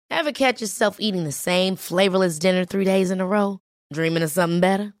Ever catch yourself eating the same flavorless dinner 3 days in a row? Dreaming of something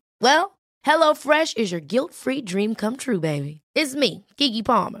better? Well, HelloFresh is your guilt-free dream come true, baby. It's me, Keke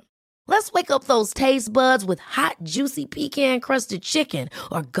Palmer. Let's wake up those taste buds with hot, juicy pecan-crusted chicken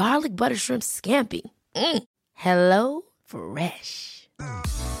or garlic butter shrimp scampi. Hello Fresh.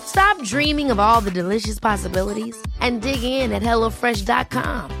 Stop dreaming of all the delicious possibilities and dig in at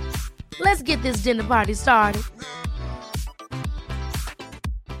HelloFresh.com. Let's get this dinner party started.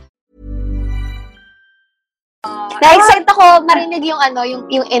 Na-excite ako marinig yung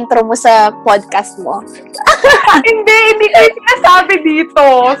intro mo sa podcast mo. Hindi ko yung sinasabi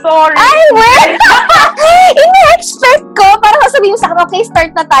dito. Sorry. Ay, wait! Ina-expect ko. Parang sabihin mo sa akin, okay,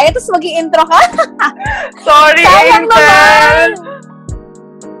 start na tayo, tapos mag-i-intro ka. Sorry, Sayang Angel. naman.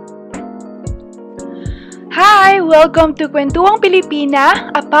 Hi! Welcome to Kwentuhang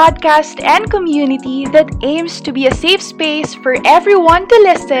Pilipina, a podcast and community that aims to be a safe space for everyone to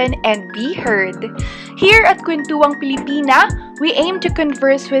listen and be heard. Here at Kwentuhang Pilipina, we aim to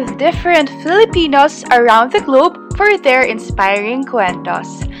converse with different Filipinos around the globe for their inspiring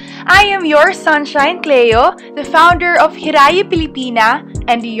kwentos. I am your Sunshine Cleo, the founder of Hiraya Pilipina,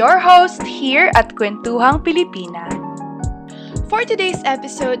 and your host here at Kwentuhang Pilipina. For today's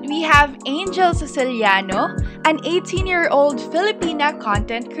episode, we have Angel Siciliano, an 18-year-old Filipina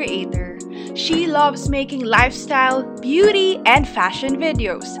content creator. She loves making lifestyle, beauty, and fashion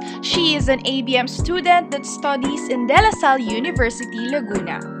videos. She is an ABM student that studies in De La Salle University,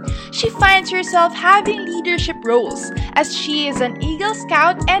 Laguna. She finds herself having leadership roles as she is an Eagle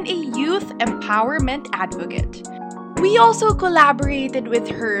Scout and a youth empowerment advocate. We also collaborated with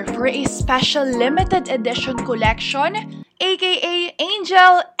her for a special limited edition collection, aka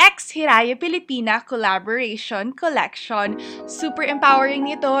Angel X Hiraya Pilipina Collaboration Collection. Super empowering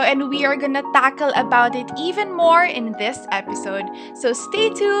nito, and we are gonna tackle about it even more in this episode. So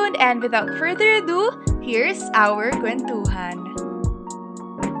stay tuned, and without further ado, here's our kwentuhan.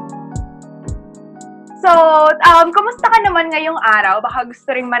 So, kumusta ka naman ngayong araw? Baka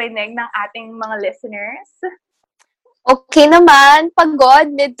gusto ring marinig ng ating mga listeners. Okay naman, pagod,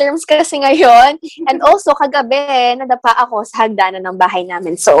 midterms kasi ngayon. And also, kagabi, nadapa ako sa hagdanan ng bahay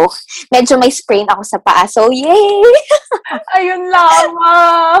namin. So, medyo may sprain ako sa paa. So, yay! Ayun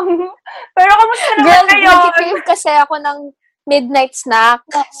lamang. Pero kamusta naman Girl, kayo? nag-crave kasi ako ng midnight snack.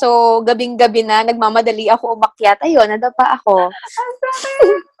 So, gabing-gabi na, nagmamadali ako umakyat. Ayun, nadapa ako. Ang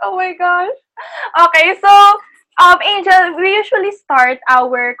sakit. Oh my gosh. Okay, so, Angel, we usually start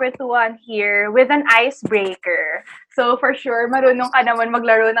our kwentuhan here with an icebreaker. So, for sure, marunong ka naman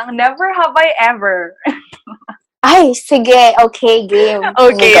maglaro ng Never Have I Ever. Ay, sige. Okay, game.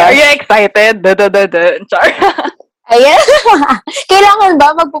 Okay, Oh my are gosh. you excited? Char. Ayan. Kailangan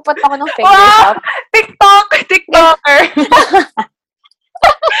ba magpupot ako ng fingers Wow! up? TikToker.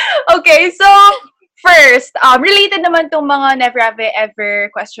 Okay, so, first, related naman tong mga never have I ever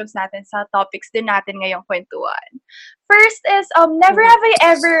questions natin sa topics din natin ngayong kwentuhan. First is, never have I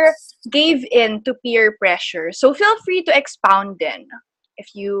ever gave in to peer pressure. So, feel free to expound din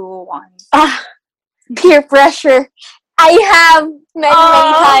if you want. Peer pressure. I have many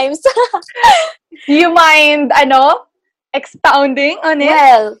times. You mind, expounding on it?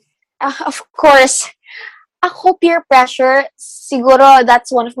 Well, of course. Ako, peer pressure, siguro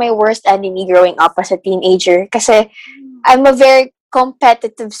that's one of my worst enemy growing up as a teenager. Kasi I'm a very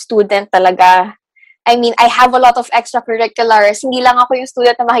competitive student talaga. I mean, I have a lot of extracurriculars. Hindi lang ako yung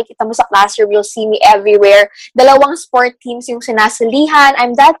student na makikita mo sa classroom. You'll see me everywhere. 2 sport teams yung sinasalihan.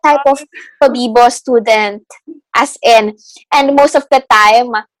 I'm that type of pabibo student. As in. And most of the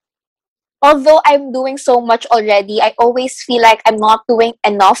time, although I'm doing so much already, I always feel like I'm not doing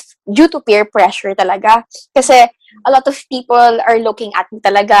enough due to peer pressure talaga. Kasi a lot of people are looking at me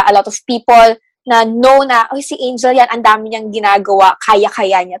talaga. A lot of people na know na, oh, si Angel yan, ang dami niyang ginagawa,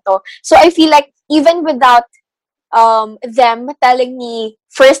 kaya-kaya niya to. So I feel like even without them telling me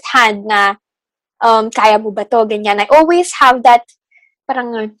firsthand na kaya mo ba to, ganyan, I always have that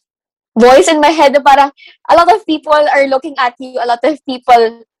parang voice in my head na parang a lot of people are looking at you, a lot of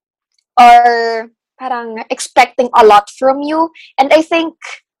people are parang expecting a lot from you. And I think,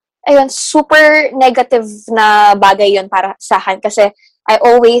 ayun, super negative na bagay yun para sa akin kasi I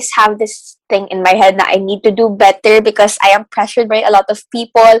always have this thing in my head na I need to do better because I am pressured by a lot of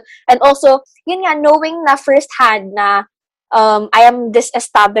people. And also, yun nga, knowing na firsthand na I am this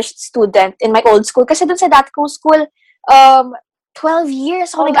established student in my old school. Kasi dun sa dati kong school, 12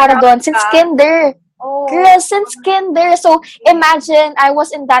 years ako nag-aaral doon since kinder. Oh. Girl, since kinder. So, imagine, I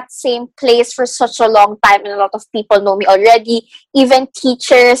was in that same place for such a long time and a lot of people know me already. Even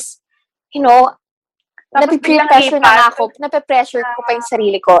teachers, you know, Tapos Napipeer biglang pressure na nga lipat. ako. Nape-pressure ko pa yung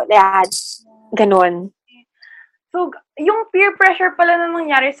sarili ko. Yan. Ganon. So, yung peer pressure pala na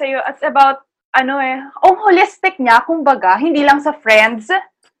nangyari sa'yo, it's about, ang holistic niya, kumbaga, hindi lang sa friends,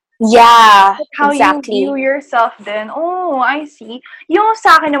 Yeah, how exactly. you view yourself then. Oh, I see. Yung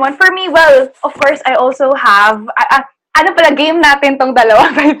sa akin naman, for me, well, of course, I also have, game natin tong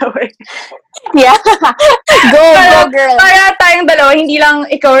dalawa, by the way. Yeah. Go, girl. Para tayong dalawa, hindi lang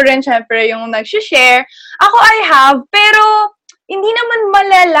ikaw rin, syempre, yung nag-share. Ako, I have, pero, hindi naman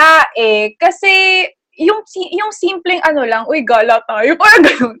malala eh. Kasi, yung simpleng lang, uy, gala tayo. Parang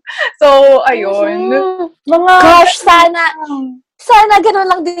ganun. So, ayun. Gosh, sana ganun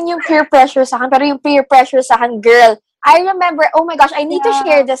lang din yung peer pressure sa akin. Pero yung peer pressure sa akin, girl, I remember, oh my gosh, I need to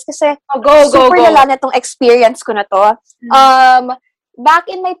share this kasi super lala na tong experience ko na to. Back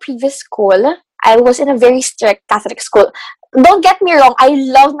in my previous school, I was in a very strict Catholic school. Don't get me wrong, I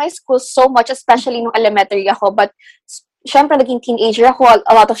love my school so much, especially nung elementary ako. But, syempre, naging teenager ako,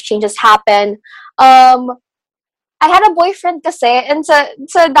 a lot of changes happened. I had a boyfriend kasi, and sa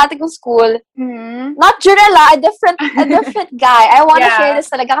dati kong school, not Jurella, a different guy. I wanna share this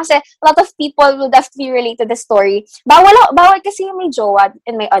talaga kasi a lot of people will definitely relate to this story. Bawal kasi yung may jowa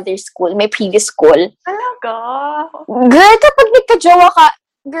in my other school, my previous school. Talaga? Girl, kapag nagka-jowa ka,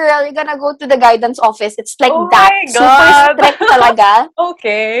 girl, you're gonna go to the guidance office. It's like that. Super strict talaga.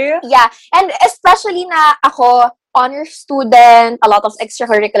 Okay. Yeah. And especially na ako, honor student, a lot of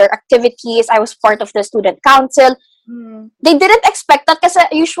extracurricular activities. I was part of the student council. They didn't expect that kasi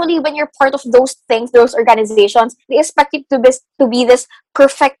usually when you're part of those things, those organizations, they expect you to be this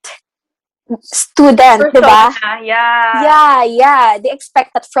perfect student, diba? Yeah. They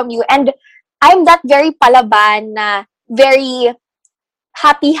expect that from you. And I'm that very palaban na very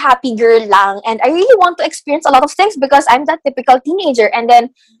happy girl lang. And I really want to experience a lot of things because I'm that typical teenager. And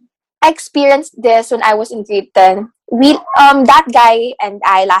then I experienced this when I was in grade 10. That guy and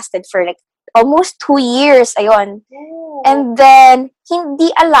I lasted for like almost 2 years, ayun. Ooh. And then,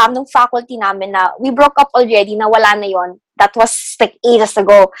 hindi alam ng faculty namin na we broke up already, na wala na yon. That was like ages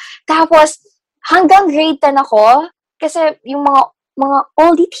ago. Tapos, hanggang grade 10 ako, kasi yung mga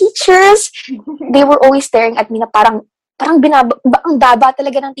oldie teachers, they were always staring at me na parang ang baba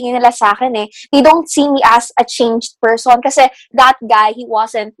talaga ng tingin nila sa akin eh. They don't see me as a changed person kasi that guy, he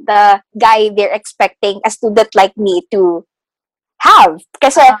wasn't the guy they're expecting a student like me to have.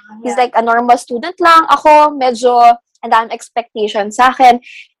 Kasi he's like a normal student lang. Ako, medyo and ang expectation sa akin.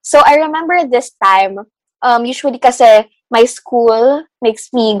 So, I remember this time, usually kasi my school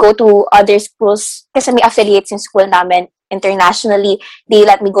makes me go to other schools kasi may affiliates yung school namin internationally. They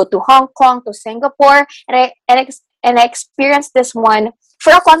let me go to Hong Kong, to Singapore, and I experienced this one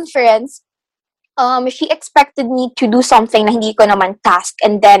for a conference. She expected me to do something na hindi ko naman task.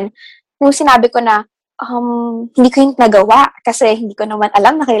 And then, nung sinabi ko na, hindi ko yung nagawa kasi hindi ko naman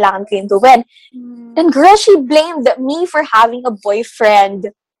alam na kailangan ko yung gawin. Then, girl, she blamed me for having a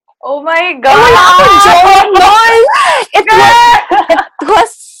boyfriend. Oh my God! Wala akong jowa nun! It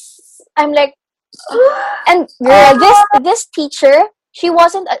was, I'm like, and girl, this teacher, she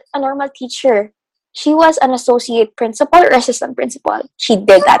wasn't a normal teacher. She was an associate principal or assistant principal. She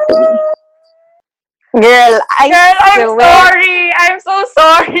did that to me. Girl, I'm so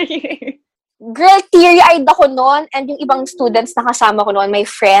sorry. Girl, teary-eyed ako noon, and yung ibang students na kasama ko noon, my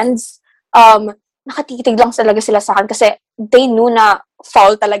friends, nakatitig lang talaga sila sa akin kasi they knew na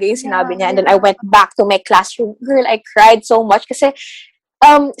foul talaga yung sinabi niya. And then I went back to my classroom. Girl, I cried so much kasi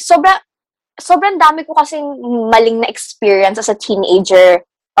sobrang dami ko kasing maling na experience as a teenager,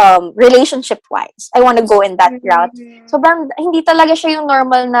 relationship-wise. I want to go in that route. Sobrang, hindi talaga siya yung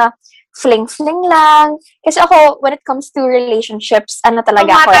normal na fling-fling lang. Kasi ako, when it comes to relationships,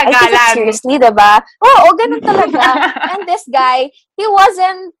 talaga ako, I take it seriously, diba? Oo, ganun talaga. And this guy, he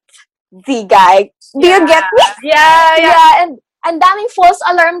wasn't the guy. Do you get me? Yeah. And ang daming false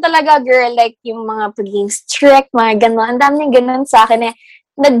alarm talaga, girl. Like, yung mga pagiging strict, mga gano'n. Ang daming ganun sa akin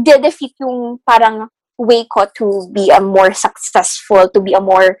nagde-defeat yung parang way ko to be a more successful, to be a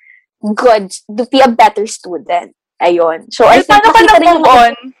more good, to be a better student. Ayun. So, I think paano ka nag-move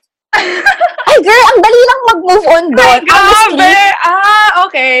on? Ay, girl, ang dali lang mag-move on doon. Grabe!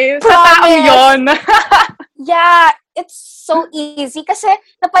 Okay. Sa taong yun. Yeah, it's so easy. Kasi,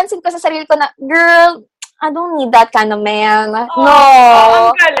 napansin ko sa sarili ko na, girl, I don't need that kind of man. No.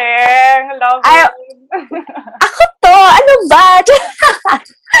 Ang galing. Love it. Ako to, ano ba?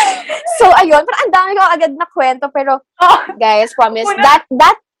 So, ayun, parang ang dami ko agad na kwento, pero, guys, promise, that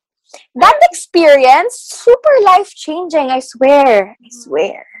experience, super life-changing, I swear.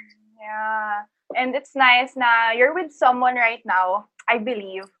 Yeah. And it's nice na you're with someone right now, I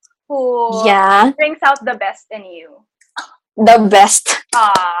believe, who Yeah, brings out the best in you? the best.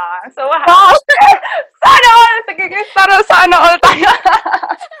 So sana all! Sige, sana all tayo.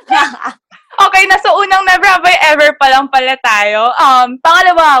 Okay, na so unang never have I ever pa lang pala tayo.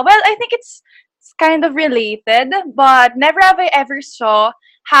 Pangalawa, well, I think it's kind of related, but never have I ever saw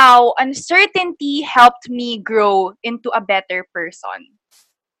how uncertainty helped me grow into a better person.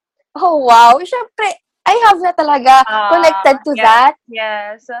 Oh, wow. Syempre, I have na talaga connected to yes. that.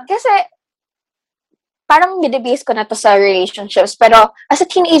 Yes. Kasi, parang base ko na to sa relationships. Pero, as a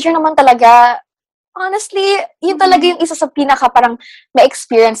teenager naman talaga, honestly, yun talaga yung isa sa pinaka parang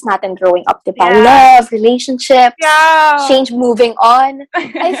na-experience natin growing up, diba? Yeah. Love, relationships, change, moving on.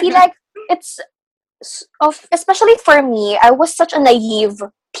 I feel like it's, especially for me, I was such a naive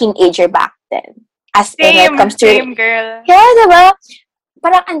teenager back then. As when it comes to... Same, girl. Yeah, diba?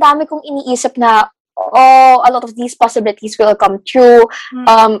 Parang ang dami kong iniisip na, a lot of these possibilities will come true.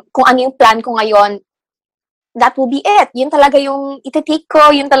 Kung ano yung plan ko ngayon, that will be it. Yun talaga yung iti-take ko.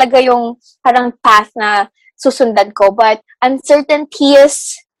 Yun talaga yung parang path na susundan ko. But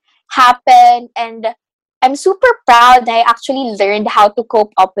uncertainties happen, and I'm super proud that I actually learned how to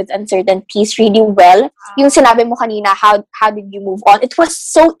cope up with uncertainties really well. Yung sinabi mo kanina, how did you move on? It was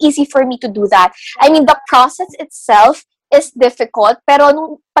so easy for me to do that. I mean, the process itself is difficult,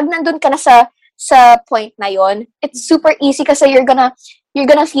 pero pag nandun ka na sa point na yon, it's super easy kasi you're gonna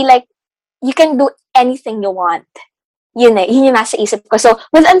feel like you can do anything you want. Yun yung nasa isip ko. So,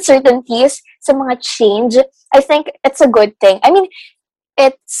 with uncertainties, sa mga change, I think it's a good thing. I mean,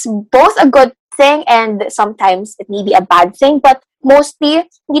 it's both a good thing and sometimes it may be a bad thing, but mostly,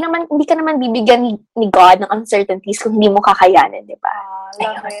 hindi ka naman bibigyan ni God ng uncertainties kung hindi mo kakayanin, di ba?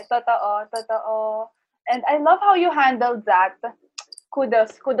 Love it. Totoo. And I love how you handled that.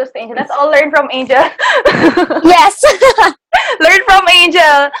 Kudos to Angel. Let's all learn from Angel. Yes! Learn from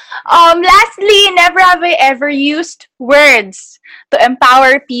Angel. Lastly, never have I ever used words to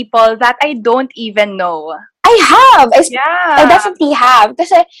empower people that I don't even know. I have! Yeah. I definitely have.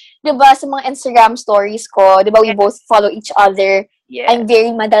 Kasi, di ba, sa mga Instagram stories ko, di ba, we both follow each other. Yes. I'm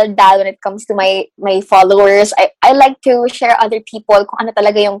very madaldal when it comes to my followers. I like to share other people kung ano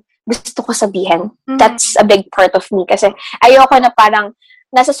talaga yung gusto ko sabihin. That's a big part of me. Kasi ayoko na parang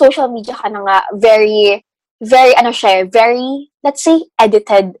nasa social media ka na nga very, very, very, let's say,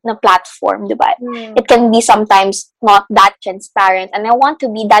 edited na platform, di ba? It can be sometimes not that transparent. And I want to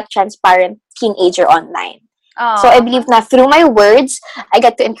be that transparent teenager online. So I believe na through my words, I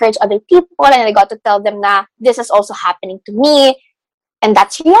get to encourage other people and I got to tell them na this is also happening to me. And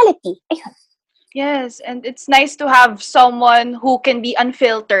that's reality. Ayun. Yes, and it's nice to have someone who can be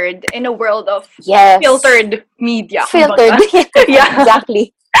unfiltered in a world of filtered media. Filtered. Yeah.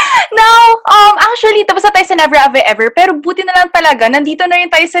 Exactly. Now, actually, tapos na tayo sa never have I ever, pero buti na lang talaga, nandito na rin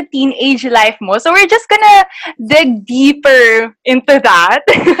tayo sa teenage life mo. So we're just gonna dig deeper into that.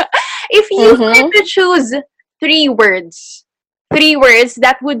 If you were to choose three words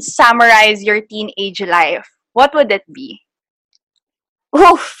that would summarize your teenage life, what would it be?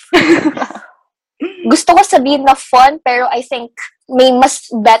 Oof. Gusto ko sabihin na fun, pero I think may mas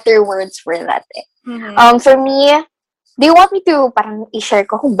better words for that. For me, do you want me to parang i-share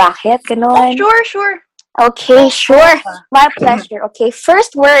ko kung bakit? Ganon? Oh, sure. Okay, sure. My pleasure. Okay,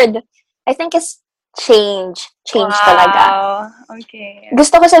 first word, I think is change. Change talaga. Okay.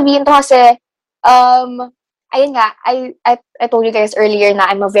 Gusto ko sabihin to kasi, ayun nga, I told you guys earlier na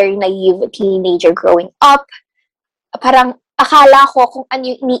I'm a very naive teenager growing up. Parang, akala ko kung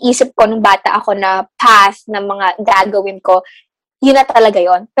ano yung iniisip ko nung bata ako na path na mga gagawin ko, yun na talaga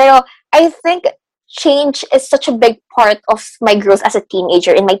yon. Pero I think change is such a big part of my growth as a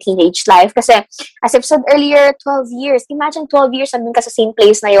teenager in my teenage life. Kasi as I've said earlier, 12 years. Imagine 12 years nandun ka sa same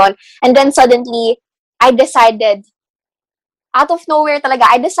place na yon. And then suddenly, I decided, out of nowhere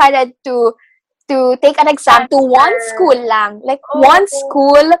talaga, I decided to take an exam to one school lang. Like, one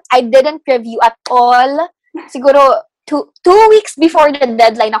school, I didn't review at all. Siguro, two weeks before the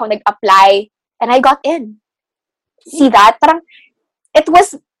deadline ako nag-apply and I got in. See that? Parang it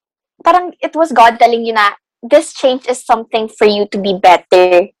was God telling you na this change is something for you to be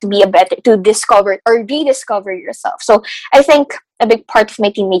better, to discover or rediscover yourself. So I think a big part of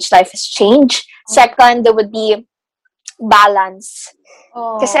my teenage life is change. Second, there would be balance.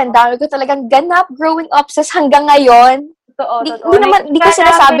 Kasi ang dami ko talagang ganap growing up sis hanggang ngayon. Hindi ko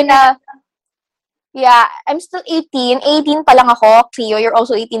sinasabi na yeah, I'm still 18. 18 pa lang ako. Cleo, you're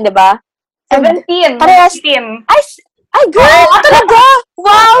also 18, diba? 17. Parehas. 18. Ay, girl! Talaga!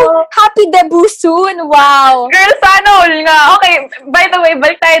 Wow! Happy debut soon! Wow! Girl, sana all nga. Okay, by the way,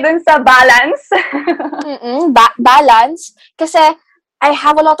 balik tayo dun sa balance. Balance. Kasi, I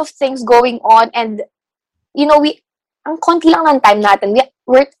have a lot of things going on, and ang konti lang ng time natin.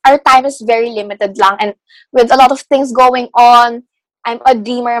 Our time is very limited lang, and with a lot of things going on, I'm a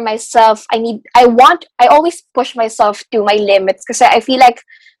dreamer myself. I always push myself to my limits kasi I feel like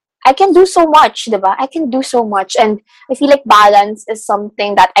I can do so much, diba? I can do so much, and I feel like balance is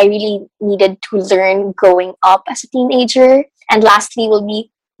something that I really needed to learn growing up as a teenager. And lastly will be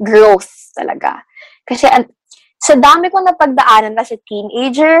growth talaga. Kasi sa dami ko na pagdaanan as a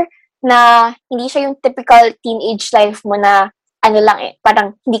teenager, na hindi siya yung typical teenage life mo na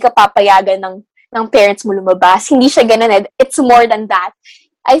parang hindi ka papayagan ng parents mo lumabas. Hindi siya ganun eh. It's more than that.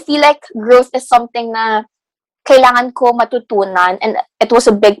 I feel like growth is something na kailangan ko matutunan, and it was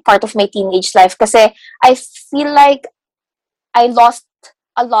a big part of my teenage life kasi I feel like I lost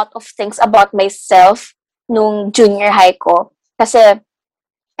a lot of things about myself nung junior high ko. Kasi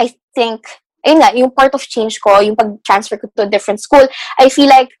I think, ayun nga, yung part of change ko, yung pag-transfer ko to a different school, I feel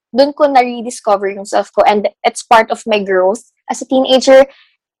like dun ko na-rediscover yung self ko, and it's part of my growth. As a teenager,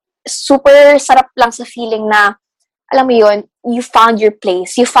 super sarap lang sa feeling na, alam mo yun, you found your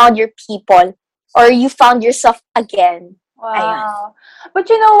place, you found your people, or you found yourself again. Wow. Ayun. But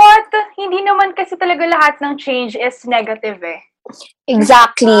you know what? Hindi naman kasi talaga lahat ng change is negative eh.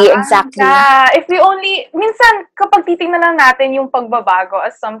 Exactly. If we only, minsan kapag titingnan lang natin yung pagbabago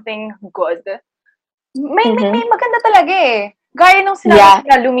as something good, may maganda talaga eh. Gaya nung sinabi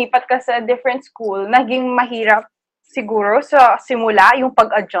na lumipat ka sa different school, naging mahirap siguro sa simula yung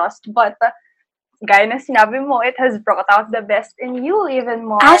pag-adjust, but gaya ng sinabi mo, it has brought out the best in you even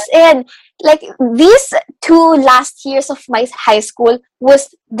more. As in, like, these 2 last years of my high school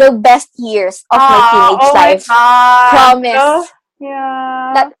was the best years of my teenage life. Promise.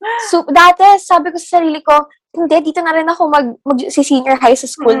 Yeah. Dati, sabi ko sa sarili ko, hindi, dito na rin ako mag-senior high sa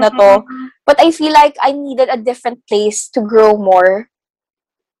school na to. But I feel like I needed a different place to grow more.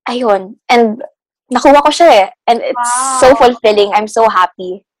 Ayun. And nakuha ko siya eh. And it's so fulfilling. I'm so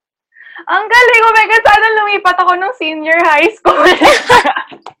happy. Ang galing! Oh my God, sana lumipat ako ng senior high school.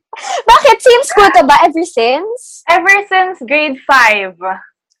 Bakit? Same school ka ba ever since? Ever since grade 5.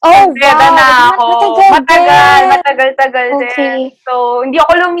 Oh, wow! Na ako. Matagal okay. din. So, hindi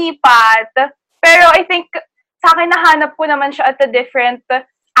ako lumipat. Pero I think, sa akin nahanap ko naman siya at a different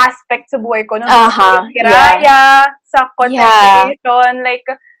aspect sa buhay ko. Sa content creation, like,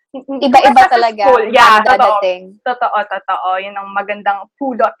 iba-iba talaga. Yeah, totoo. Yun ang magandang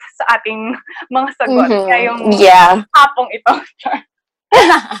pulot sa ating mga sagot. Ngayong hapong ito.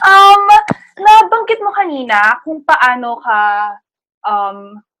 Nabanggit mo kanina kung paano ka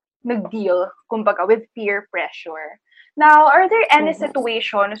nag-deal, kumbaga, with peer pressure. Now, are there any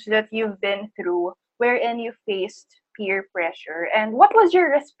situations that you've been through wherein you faced peer pressure? And what was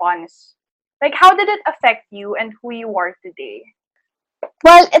your response? Like, how did it affect you and who you are today?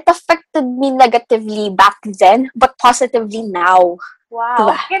 Well, it affected me negatively back then, but positively now. Wow.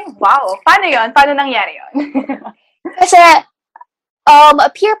 Diba? Wow. Paano yun? Paano nangyari yun? Kasi,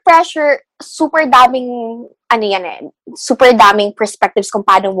 peer pressure, super daming perspectives kung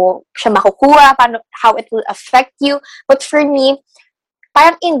paano mo siya makukuha, how it will affect you. But for me,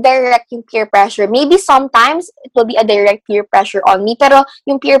 parang indirect yung peer pressure. Maybe sometimes it will be a direct peer pressure on me, pero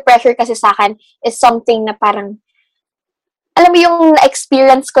yung peer pressure kasi sa akin is something na parang, alam mo yung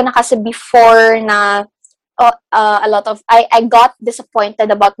experience ko na kasi before na a lot of, I got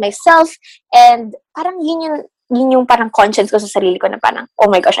disappointed about myself, and parang yun yung parang conscience ko sa sarili ko na parang, oh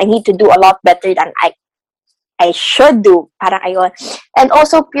my gosh, I need to do a lot better than I should do. Parang ayun. And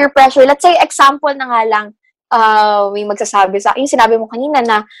also peer pressure. Let's say, example na nga lang, may magsasabi sa akin, yung sinabi mo kanina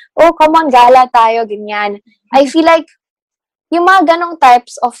na, oh, come on, gala tayo, ganyan. I feel like, yung mga ganong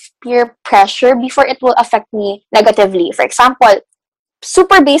types of peer pressure before it will affect me negatively. For example,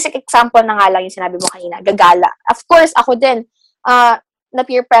 super basic example na nga lang yung sinabi mo kanina, gagala. Of course, ako din, na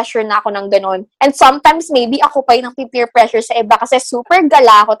peer pressure na ako ng ganon. And sometimes, maybe ako pa yung peer pressure sa iba kasi super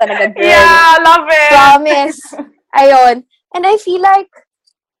gala ako talaga, girl. Yeah, love it! Promise. Ayun. And I feel like,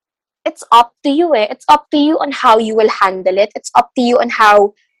 it's up to you eh. It's up to you on how you will handle it. It's up to you on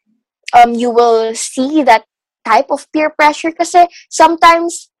how you will see that type of peer pressure kasi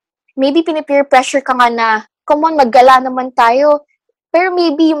sometimes maybe pini-peer pressure ka nga na come on, maggala naman tayo, pero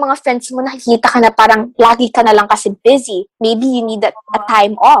maybe yung mga friends mo nakikita ka na parang lagi ka na lang kasi busy, maybe you need a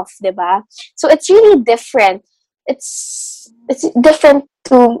time off, diba? So it's really different. It's different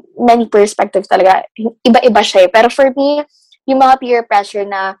to many perspectives talaga. Iba-iba siya eh. Pero for me, yung mga peer pressure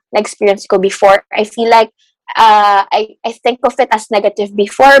na na-experience ko before, I feel like I think of it as negative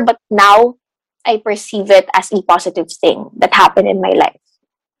before, but now I perceive it as a positive thing that happened in my life.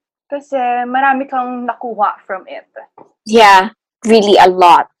 Kasi marami kang nakuha from it. Yeah. really a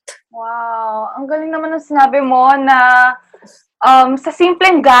lot. Wow, ang galing naman ng sinabi mo na sa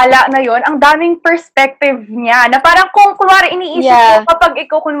simpleng gala na yon, ang daming perspective niya. Na parang kung kunwari iniisip mo, kapag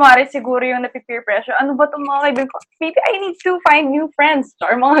ikaw kunwari siguro yung napipeer pressure, ano ba itong mga kaibigan ko? Maybe I need to find new friends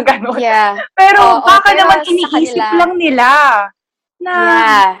or mga ganon. Yeah. Pero baka pero naman sa iniisip kanila, lang nila na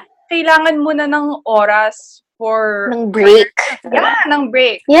kailangan mo na ng oras for ng break. ng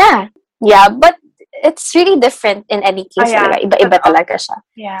break. Yeah. Yeah, but it's really different in any case. Talaga. Iba-iba talaga siya.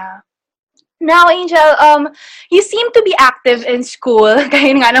 Yeah. Now, Angel, you seem to be active in school, kaya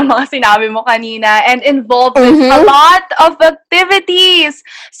nga ng mga sinabi mo kanina, and involved with a lot of activities.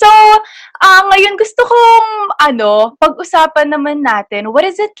 So, ngayon gusto kong, pag-usapan naman natin, what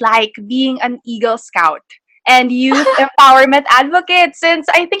is it like being an Eagle Scout and youth empowerment advocate? Since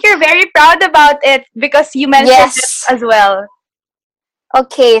I think you're very proud about it because you mentioned it as well.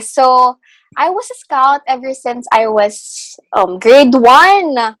 Okay, so I was a scout ever since I was grade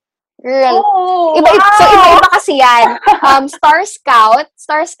 1. Girl. So, iba-iba kasi yan. Star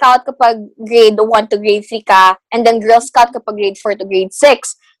Scout kapag grade 1 to grade 3 ka, and then Girl Scout kapag grade 4 to grade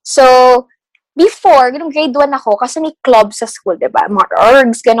 6. So, before, grade 1 ako, kasi may club sa school, diba? Mga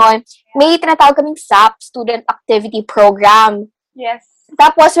orgs, ganon. May tinatawag kaming SAP, Student Activity Program. Yes.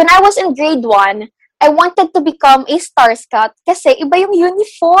 Tapos, when I was in grade 1, I wanted to become a Star Scout kasi iba yung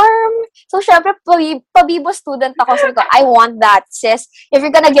uniform. So, syempre, pabibo student ako. So, I want that, sis. If you're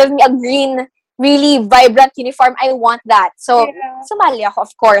gonna give me a green, really vibrant uniform, I want that. So, sumali ako,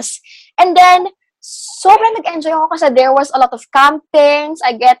 of course. And then, sobrang nag-enjoy ako kasi there was a lot of campings.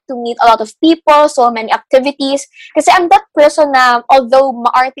 I get to meet a lot of people, so many activities. Kasi I'm that person na, although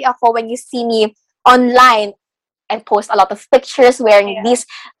maarte ako when you see me online, I post a lot of pictures wearing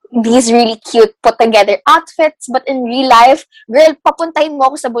these really cute put-together outfits, but in real life, girl, papuntahin mo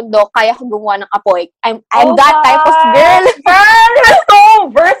ako sa bundok, kaya ko gumawa ng apoy. I'm that type of girl. Girl, you're so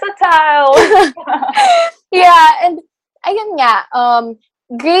versatile! Yeah, and ayun nga,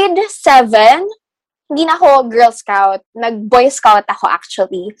 grade 7, hindi na ako Girl Scout. Nag-Boy Scout ako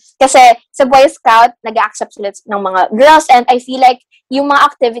actually. Kasi sa Boy Scout, nag-accept sila ng mga girls, and I feel like yung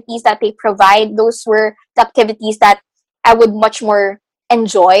mga activities that they provide, those were the activities that I would much more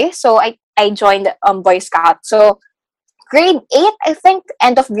enjoy. So, I joined Boy Scout. So, grade 8, I think,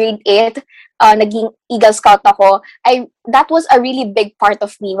 end of grade 8, naging Eagle Scout ako. That was a really big part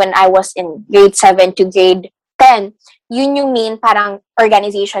of me when I was in grade 7 to grade 10. Yun yung main parang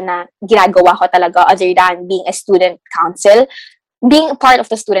organization na ginagawa ko talaga other than being a student council. Being a part of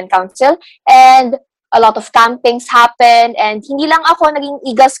the student council. And a lot of campings happened, and hindi lang ako naging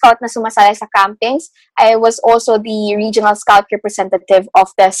Eagle Scout na sumasali sa campings. I was also the regional scout representative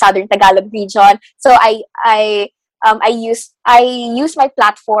of the Southern Tagalog region. So I use my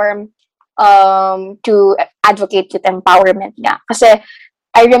platform to advocate youth empowerment nga. Kasi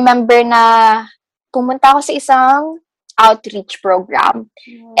I remember na pumunta ako sa isang outreach program,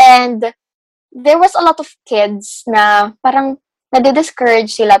 and there was a lot of kids na parang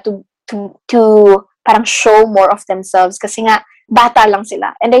nade-discourage sila to parang show more of themselves kasi nga bata lang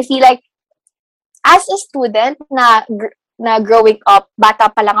sila. And I feel like as a student na growing up, bata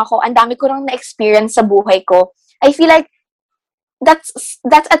pa lang ako, ang dami ko nang na-experience sa buhay ko. I feel like that's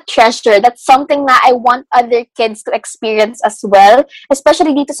a treasure. That's something na I want other kids to experience as well.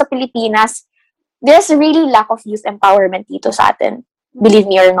 Especially dito sa Pilipinas, there's really lack of youth empowerment dito sa atin. Believe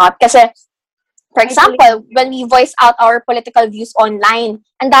me or not. Kasi for example, when we voice out our political views online,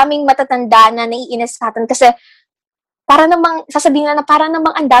 ang daming matatanda na naiinis sa atin kasi para namang, sasabihin na para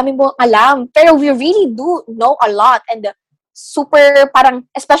namang ang dami mo alam. Pero we really do know a lot, and super parang,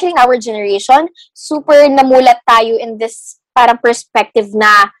 especially in our generation, super namulat tayo in this parang perspective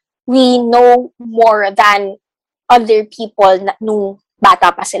na we know more than other people na nung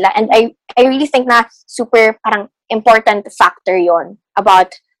bata pa sila. And I really think na super parang important factor yon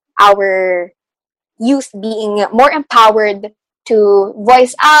about our youth being more empowered to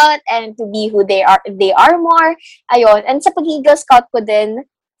voice out and to be who they are more. Ayun. And sa pag-Eagle Scout ko din,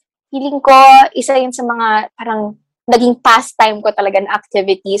 feeling ko, isa yun sa mga parang naging pastime ko talaga na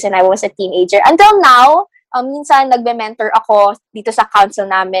activities when I was a teenager. Until now, minsan nagbe-mentor ako dito sa council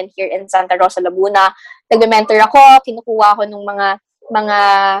namin here in Santa Rosa, Laguna. Nagbe-mentor ako, kinukuha ko ng mga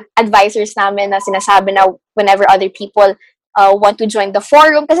advisors namin na sinasabi na whenever other people want to join the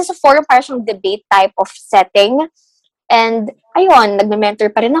forum. Kasi sa forum, parang siyang debate type of setting. And, ayun,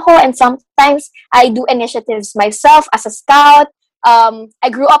 nagme-mentor pa rin ako. And sometimes, I do initiatives myself as a scout. I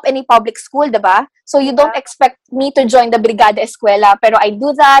grew up in a public school, diba? So, you don't expect me to join the Brigada Eskwela. Pero I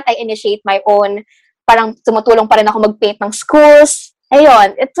do that. I initiate my own. Parang tumutulong pa rin ako mag-paint ng schools.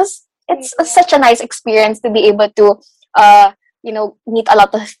 Ayun, it's such a nice experience to be able to meet a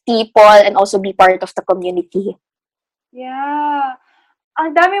lot of people and also be part of the community. Yeah.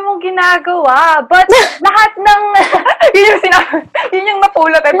 Ang dami mong ginagawa. But lahat ng, yun yung sinabi, yun yung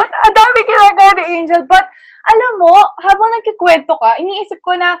napulot eh. But ang dami ginagawa ni Angel. But alam mo, habang nagkikwento ka, iniisip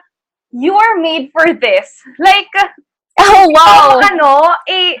ko na you are made for this. Like, Oh, wow!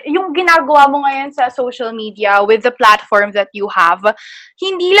 yung ginagawa mo ngayon sa social media with the platform that you have,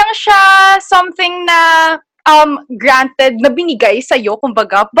 hindi lang siya something na granted na binigay sa'yo,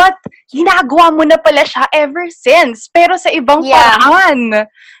 kumbaga, but ginagawa mo na pala siya ever since, pero sa ibang paraan.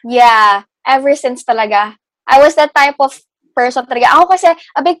 Yeah, ever since talaga. I was that type of person talaga. Ako kasi,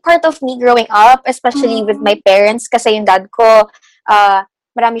 a big part of me growing up, especially with my parents, kasi yung dad ko,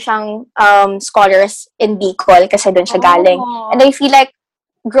 marami siyang scholars in Bicol kasi doon siya galing. And I feel like,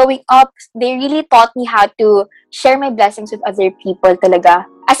 growing up, they really taught me how to share my blessings with other people talaga.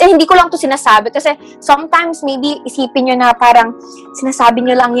 As in, hindi ko lang to sinasabi kasi sometimes maybe isipin nyo na parang sinasabi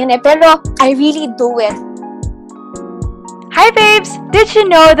nyo lang yun eh. Pero I really do it. Hi babes! Did you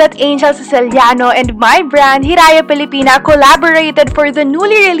know that Angel Siciliano and my brand, Hiraya Pilipina, collaborated for the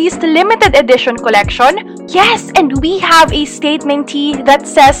newly released limited edition collection? Yes, and we have a statement tee that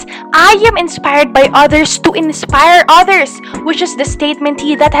says, I am inspired by others to inspire others, which is the statement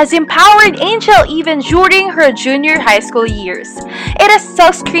tee that has empowered Angel even during her junior high school years. It is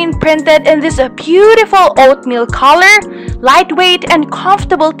silkscreen printed in this beautiful oatmeal color, lightweight and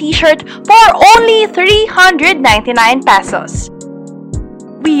comfortable t-shirt for only 399 pesos.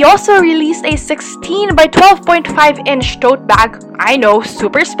 We also released a 16 by 12.5 inch tote bag. I know,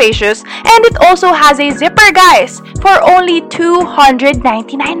 super spacious. And it also has a zipper, guys, for only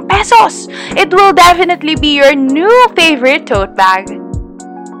 299 pesos. It will definitely be your new favorite tote bag.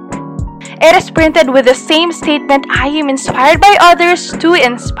 It is printed with the same statement, I am inspired by others to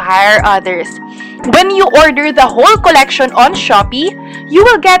inspire others. When you order the whole collection on Shopee, you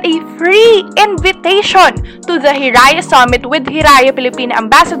will get a free invitation to the Hiraya Summit with Hiraya Pilipina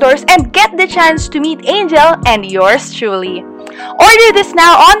ambassadors and get the chance to meet Angel and yours truly. Order this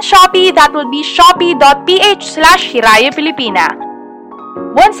now on Shopee. That will be shopee.ph/Hiraya Pilipina.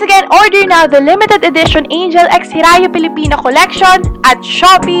 Once again, order now the limited edition Angel X Hiraya Pilipina collection at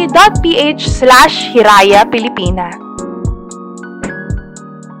shopee.ph/Hiraya Pilipina.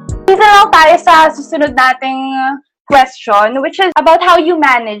 Dito lang tayo sa susunod nating question, which is about how you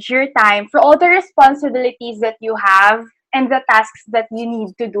manage your time for all the responsibilities that you have and the tasks that you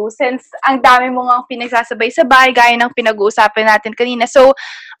need to do since ang dami mo ngang pinagsasabay-sabay gaya ng pinag-uusapan natin kanina. So,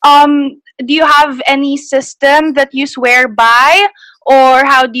 do you have any system that you swear by or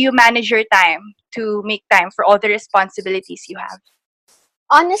how do you manage your time to make time for all the responsibilities you have?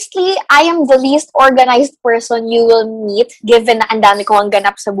 Honestly, I am the least organized person you will meet given na ang dami kong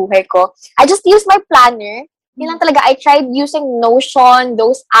ganap sa buhay ko. I just use my planner. Yun lang talaga. I tried using Notion,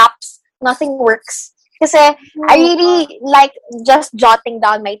 those apps. Nothing works. Kasi I really like just jotting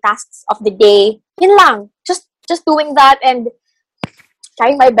down my tasks of the day. Yun lang. Just doing that and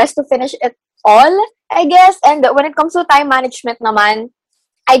trying my best to finish it all, I guess. And when it comes to time management naman,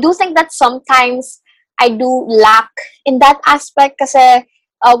 I do think that sometimes I do lack in that aspect kasi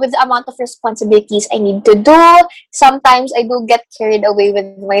with the amount of responsibilities I need to do. Sometimes I do get carried away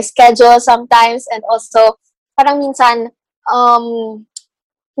with my schedule sometimes. And also, parang minsan,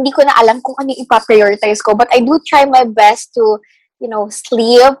 hindi ko na alam kung ano ipa-prioritize ko. But I do try my best to,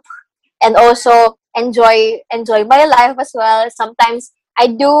 sleep and also enjoy my life as well. Sometimes, I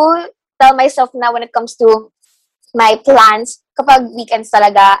do tell myself na when it comes to my plans, kapag weekends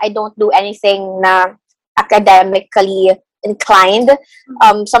talaga, I don't do anything na academically inclined.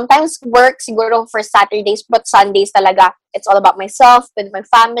 Sometimes work siguro for Saturdays, but Sundays talaga, it's all about myself, with my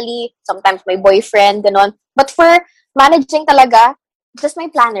family, sometimes my boyfriend, ganon. But for managing talaga, just my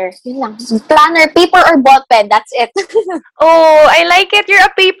planner. Yun lang. Planner, paper or ball pen, that's it. Oh, I like it. You're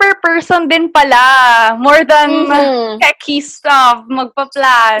a paper person din pala. More than techie stuff,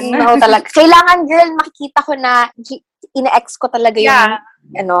 magpa-plan. No, talaga. Kailangan, girl, makikita ko na ina-ex ko talaga yung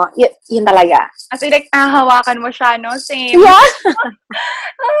yun talaga. As in, like, hawakan mo siya, no? Same. Yeah.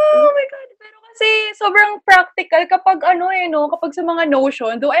 Oh my God. Pero kasi, sobrang practical kapag kapag sa mga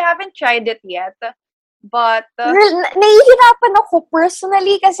Notion, though I haven't tried it yet. But, girl, nahihirapan ako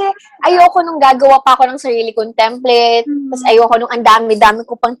personally kasi ayoko nung gagawa pa ako ng sarili kong template. Tapos ayoko nung ang dami-dami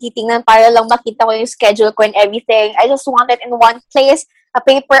ko pang titingnan para lang makita ko yung schedule ko and everything. I just want it in one place. A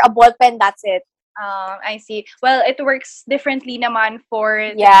paper, a ball pen, that's it. I see. Well, it works differently naman for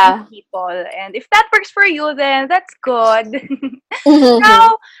different people. And if that works for you, then that's good.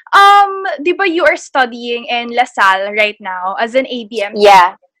 Now, di ba you are studying in LaSalle right now as an ABM?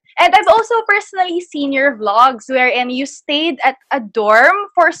 Yeah. And I've also personally seen your vlogs wherein you stayed at a dorm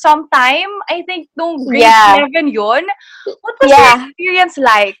for some time. I think nung grade Yeah. 11 yun. What was your experience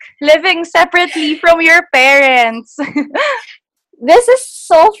like living separately from your parents? This is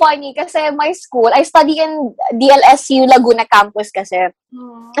so funny kasi my school, I study in DLSU Laguna campus kasi.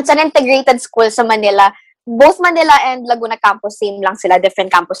 It's an integrated school sa Manila. Both Manila and Laguna campus, same lang sila,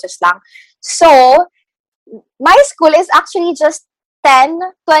 different campuses lang. So, my school is actually just 10,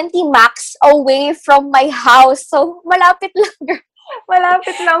 20 max away from my house. So, malapit lang.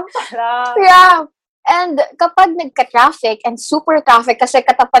 Malapit lang pala. Yeah. And kapag nagka-traffic and super traffic, kasi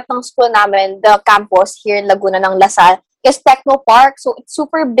katapat ng school namin, the campus here in Laguna ng Lasal, is Techno Park. So, it's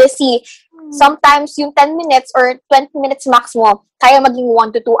super busy. Sometimes, yung 10 minutes or 20 minutes max mo, kaya maging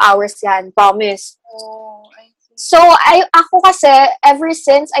 1 to 2 hours yan. Promise. Oh, I see. So, ako kasi, ever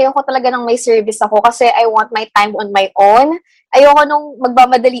since, ayoko talaga ng may service ako kasi I want my time on my own. Ayoko nung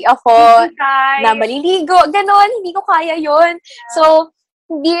magmamadali ako na maliligo. Ganon, hindi ko kaya yon. So,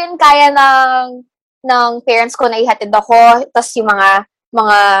 hindi rin kaya ng parents ko na ihatid ako. Tapos yung mga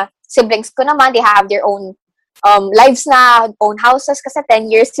siblings ko naman, they have their own lives na, own houses, kasi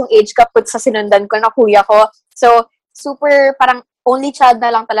 10 years yung age gap sa sinundan ko na kuya ko. So, super parang only child na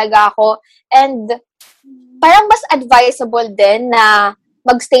lang talaga ako. And parang mas advisable din na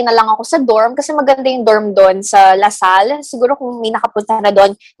magstay na lang ako sa dorm kasi maganda yung dorm doon sa Lasal. Siguro kung may nakapunta na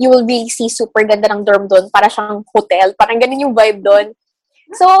doon, you will really see super ganda ng dorm doon. Para siyang hotel. Parang ganun yung vibe doon.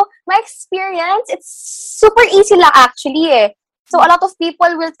 So, my experience, it's super easy lang actually eh. So, a lot of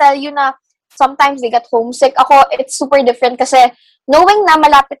people will tell you na sometimes they get homesick. Ako, it's super different kasi knowing na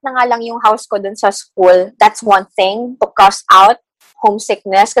malapit na nga lang yung house ko dun sa school, that's one thing to cause out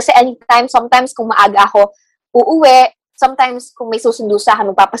homesickness. Kasi anytime, sometimes kung maaga ako uuwi, sometimes kung may susundo sa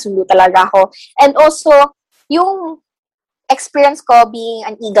akin, magpapasundo talaga ako. And also, yung experience ko being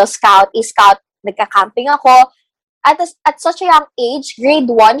an Eagle Scout, nagka-camping ako. At such a young age, grade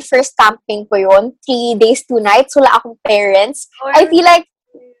 1, first camping ko yun, 3 days, 2 nights, wala akong parents. I feel like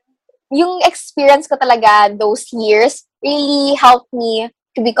yung experience ko talaga those years really helped me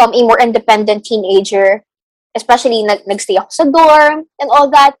to become a more independent teenager. Especially, nagstay ako sa dorm and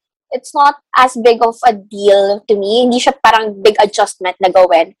all that. It's not as big of a deal to me. Hindi siya parang big adjustment na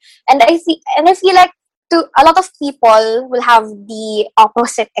gawin. And I feel like a lot of people will have the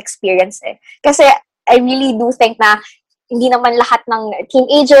opposite experience eh. Kasi I really do think na hindi naman lahat ng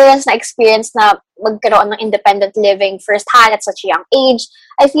teenagers na experience na magkaroon ng independent living firsthand at such a young age.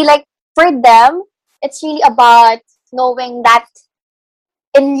 I feel like for them, it's really about knowing that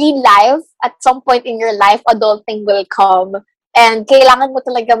in real life, at some point in your life, adulting will come. And kailangan mo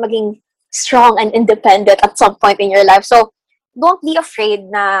talaga maging strong and independent at some point in your life. So, don't be afraid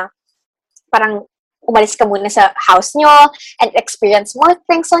na parang umalis ka muna sa house nyo and experience more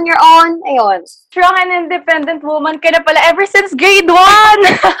things on your own. Ayun. Strong and independent woman ka na pala ever since grade 1!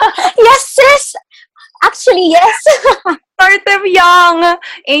 Yes, sis! Actually, yes. Started young.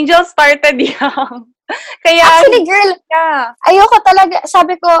 Angel started young. Kaya, actually, girl, yeah. Ayoko talaga.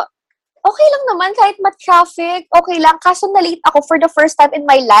 Sabi ko, okay lang naman kahit ma-traffic. Okay lang. Kaso na-late ako for the first time in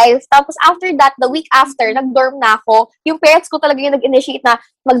my life. Tapos after that, the week after, nag-dorm na ako. Yung parents ko talaga yung nag-initiate na,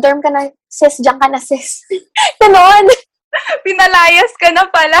 mag-dorm ka na, sis, diyan ka na, sis. Ganon. Pinalayas ka na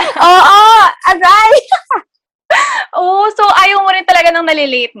pala. Oo, aray. Oh, so ayaw mo rin talaga ng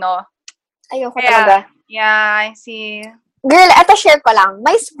nalilate, no? Ayoko talaga. Yeah, I see. Girl, eto share ko lang.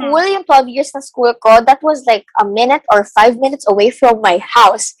 My school, yung 12 years na school ko, that was like a minute or 5 minutes away from my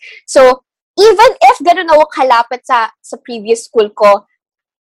house. So, even if ganun ako kalapit sa previous school ko,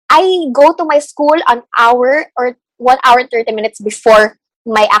 I go to my school an hour or 1 hour 30 minutes before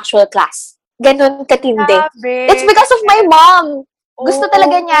my actual class. Ganun katindi. It's because of my mom. Gusto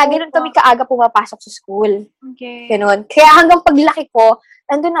talaga niya, ganun kami kaaga pumapasok sa school. Okay. Ganun. Kaya hanggang paglaki ko,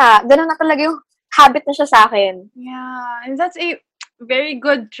 ganun na talaga yung habit na siya sa akin. Yeah, and that's a very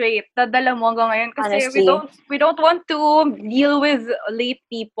good trait na dala mo hanggang ngayon kasi honestly, we don't want to deal with late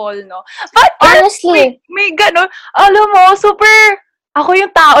people, no? But honestly, may gano'n, alam mo, super, ako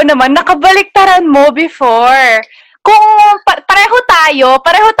yung tao naman, nakabaliktaran mo before. Kung pareho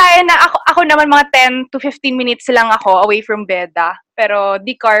tayo na ako naman mga 10 to 15 minutes lang ako away from beda. Pero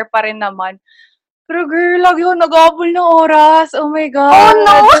di car pa rin naman. Pero girl, lagi ako nag-aabol ng oras. Oh my God. Oh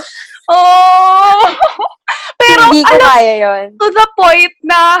no! Oh! Pero hindi ko kaya yun. To the point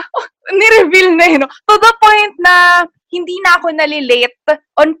na, ni-reveal na yun, to the point na hindi na ako nalilate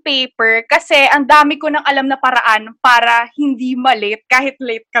on paper kasi ang dami ko nang alam na paraan para hindi malate kahit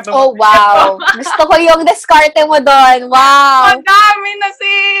late ka doon. Oh, wow. Gusto ko yung diskarte mo doon. Wow. Ang dami na,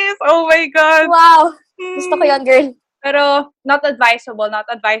 sis! Oh my God. Wow. Gusto ko yun, girl. Pero not advisable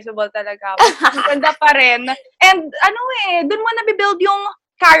talaga. Maganda pa rin. And doon mo nabibuild yung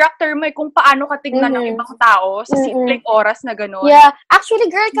character mo kung paano ka tignan ng ibang tao sa simpleng oras na gano'n. Yeah. Actually,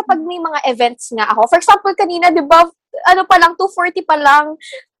 girl, kapag may mga events nga ako, for example, kanina, di ba, 2:40 pa lang,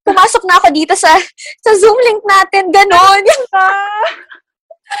 pumasok na ako dito sa Zoom link natin, gano'n.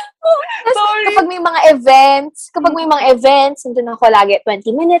 Kapag may mga events, nandun ako lagi 20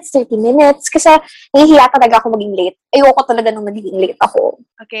 minutes, 30 minutes, kasi nahihiya talaga ako maging late. Ayoko talaga nung magiging late ako.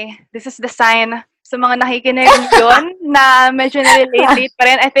 Okay, this is the sign. Sa mga nakikinig yun na medyo na-late pa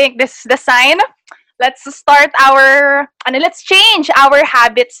rin, I think this is the sign. Let's let's change our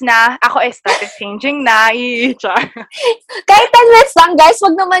habits na. Ako started changing na. Kahit 10 minutes lang, guys.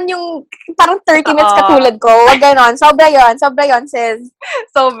 Wag naman yung parang 30 minutes katulad ko. Wag ganon. Sobra yon, sis.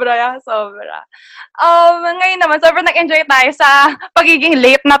 Sobra. Ngayon naman, sobrang nag-enjoy tayo sa pagiging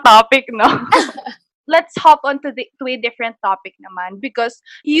late na topic, no? Let's hop on to a different topic naman, because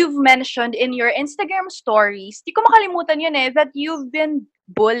you've mentioned in your Instagram stories, di ko makalimutan yun that you've been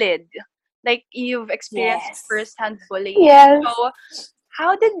bullied. Like, you've experienced first-hand bullying. Yes. So,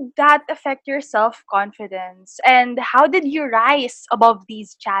 how did that affect your self-confidence? And how did you rise above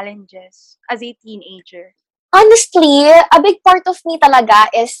these challenges as a teenager? Honestly, a big part of me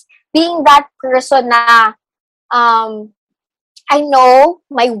talaga is being that person na I know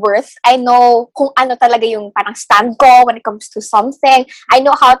my worth. I know kung ano talaga yung parang stand ko when it comes to something. I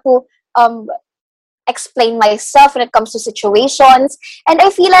know how to explain myself when it comes to situations. And I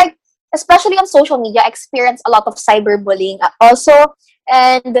feel like, especially on social media, I experience a lot of cyberbullying also.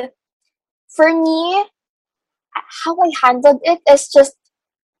 And for me, how I handled it is just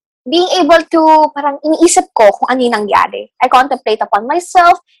being able to, parang iniisip ko kung ano yung nangyari. I contemplate upon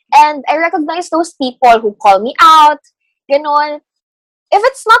myself, and I recognize those people who call me out, ganon. If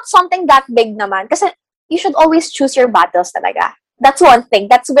it's not something that big naman, kasi you should always choose your battles talaga. That's one thing.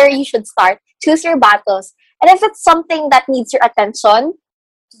 That's where you should start. Choose your battles. And if it's something that needs your attention,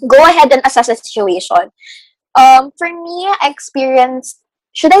 go ahead and assess the situation. For me, I experienced.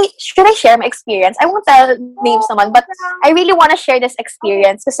 Should I share my experience? I won't tell names naman, but I really want to share this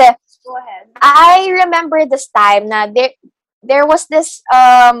experience kasi Go ahead. I remember this time na there was this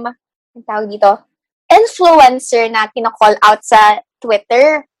ang tawag dito, influencer na kina-call out sa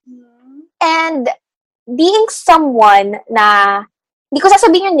Twitter. And being someone na hindi ko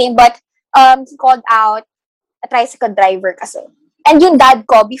sasabihin yung name, but he called out a tricycle driver kasi. And yung dad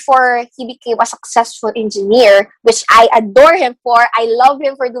ko, before he became a successful engineer, which I adore him for, I love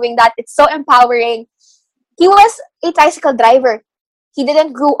him for doing that. It's so empowering. He was a tricycle driver. He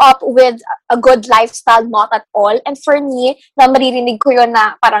didn't grow up with a good lifestyle, not at all. And for me, na maririnig ko yun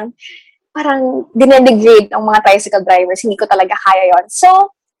na parang dinedegrade ang mga tricycle drivers. Hindi ko talaga kaya yon.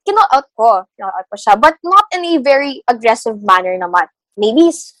 So, kino-out ko siya. But not in a very aggressive manner naman.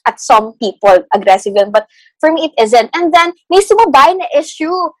 Maybe at some people, aggressive yun. But for me, it isn't. And then, may sumabay na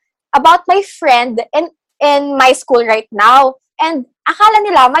issue about my friend in my school right now. And akala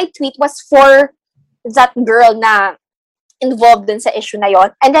nila, my tweet was for that girl na involved dun sa issue na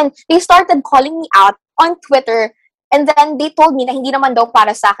yon. And then, they started calling me out on Twitter. And then, they told me na hindi naman daw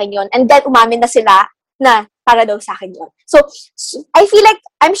para sa akin yon. And then, umamin na sila na para daw sa akin yun. So, I feel like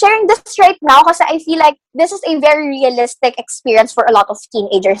I'm sharing this right now kasi I feel like this is a very realistic experience for a lot of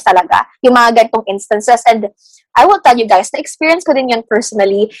teenagers talaga. Yung mga ganitong instances. And I will tell you guys, na-experience ko din yun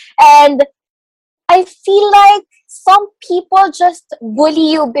personally. And I feel like some people just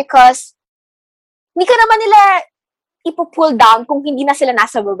bully you because hindi ka naman nila ipo-pull down kung hindi na sila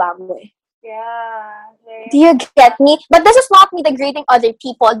nasa baba mo eh. Yeah. Do you get me? But this is not me degrading other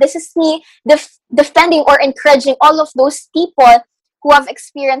people. This is me defending or encouraging all of those people who have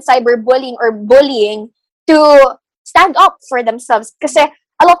experienced cyberbullying or bullying to stand up for themselves. Kasi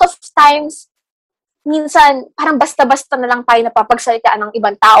a lot of times, minsan, parang basta-basta na lang tayo napapagsalitaan ng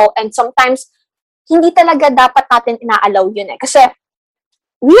ibang tao. And sometimes, hindi talaga dapat natin ina-allow yun eh. Kasi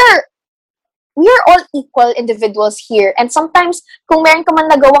we are all equal individuals here. And sometimes, kung meron ka man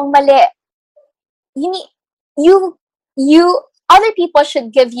nagawang mali, other people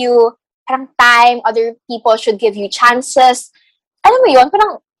should give you parang time, other people should give you chances. Alam mo yun,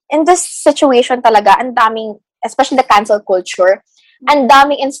 parang in this situation talaga, ang daming, especially the cancel culture, ang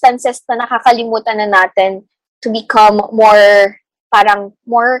daming instances na nakakalimutan na natin to become more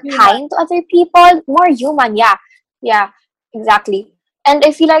kind to other people, more human, yeah, exactly. And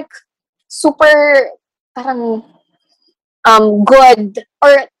I feel like super parang good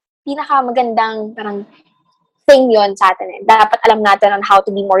or pinakamagandang parang thing yon sa atin eh. Dapat alam natin on how to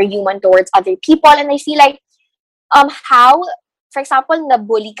be more human towards other people. And I feel like, how, for example,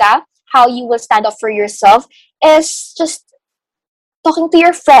 na-bully ka, how you will stand up for yourself is just talking to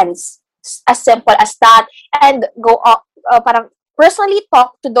your friends. As simple as that. And go up, parang personally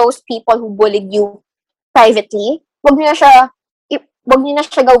talk to those people who bullied you privately. Wag niyo na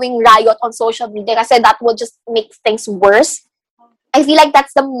siya gawing riot on social media kasi that will just make things worse. I feel like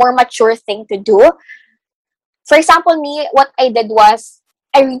that's the more mature thing to do. For example, me, what I did was,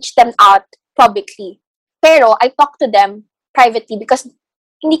 I reached them out publicly. Pero, I talked to them privately because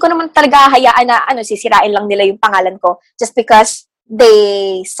hindi ko naman talaga hayaan na, sisirain lang nila yung pangalan ko just because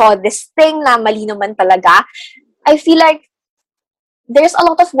they saw this thing na mali naman talaga. I feel like there's a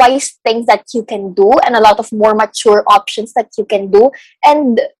lot of wise things that you can do and a lot of more mature options that you can do.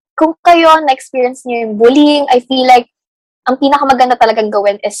 And kung kayo na-experience niyo yung bullying, I feel like ang pinakamaganda talagang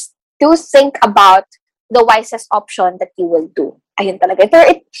gawin is to think about the wisest option that you will do. Ayun talaga. Pero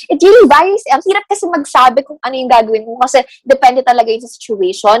it really varies. Ang hirap kasi magsabi kung ano yung gagawin mo kasi depende talaga yung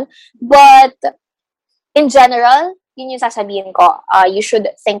situation. But in general, yun yung sasabihin ko. You should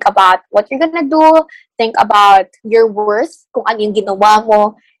think about what you're gonna do, think about your worth, kung ano yung ginawa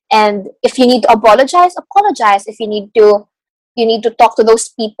mo, and if you need to apologize, apologize. If you need to talk to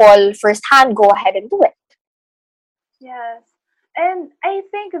those people firsthand, go ahead and do it. Yes. And I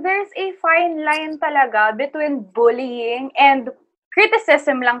think there's a fine line talaga between bullying and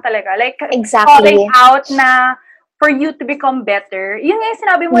criticism lang talaga. Like, Exactly. calling out na for you to become better. Yun nga yung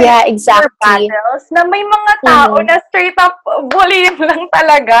sinabi mo, Yeah, yung exactly. battles, na may mga tao na straight up bullying lang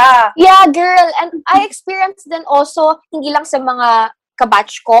talaga. Yeah, girl. And I experienced then also, hindi lang sa mga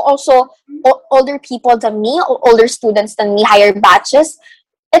kabatch ko, also older people than me, older students than me, higher batches.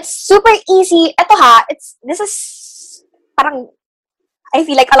 It's super easy. This is parang, I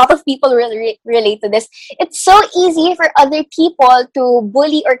feel like a lot of people really relate to this. It's so easy for other people to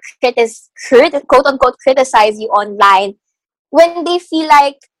bully or quote-unquote criticize you online when they feel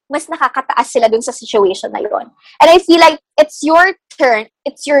like mas nakakataas sila dun sa situation na yun. And I feel like it's your turn,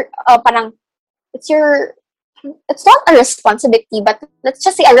 it's not a responsibility, but let's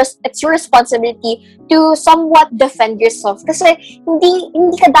just say it's your responsibility to somewhat defend yourself. Kasi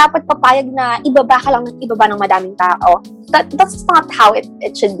hindi ka dapat papayag na ibaba ka lang ng ibaba ng madaming tao. That's not how it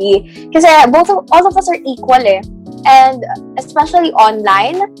should be. Kasi all of us are equal eh. And especially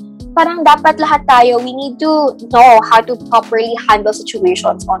online, parang dapat lahat tayo, we need to know how to properly handle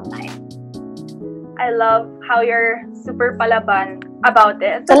situations online. I love how you're super palaban about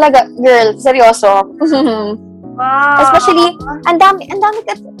it. Talaga, girl, seryoso. Wow. Especially, ang dami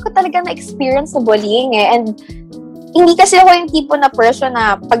ko talaga na-experience sa bullying eh. And hindi kasi ako yung tipo na person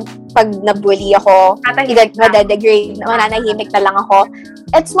na pag na-bully ako, madadegrade, mananahimik na lang ako.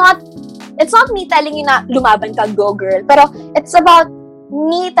 It's not me telling you na lumaban ka, go girl. Pero it's about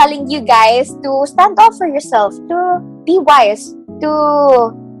me telling you guys to stand up for yourself, to be wise, to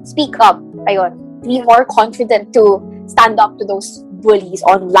speak up. Ayun. Be more confident to stand up to those bullies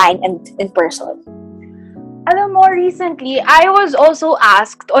online and in person. Alam mo, recently, I was also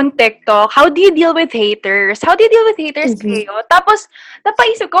asked on TikTok, how do you deal with haters? How do you deal with haters kayo? Tapos,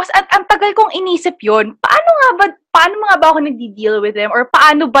 napaisip ko, at ang tagal kong inisip yun, paano nga ba ako nagdi-deal with them? Or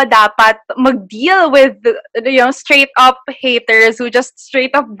paano ba dapat mag-deal with, straight up haters who just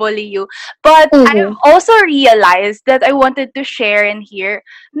straight up bully you? But I also realized that I wanted to share in here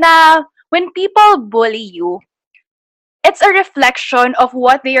na when people bully you, it's a reflection of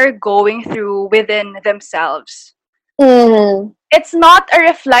what they are going through within themselves. It's not a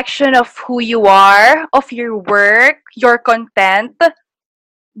reflection of who you are, of your work, your content,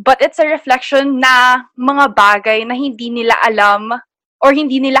 but it's a reflection na mga bagay na hindi nila alam or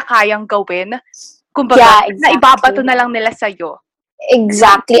hindi nila kayang gawin. Kumbaga, na ibabato na lang nila sa'yo.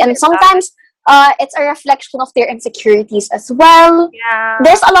 Exactly. And sometimes, it's a reflection of their insecurities as well. Yeah.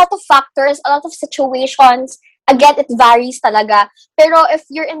 There's a lot of factors, a lot of situations. Again, it varies talaga. Pero if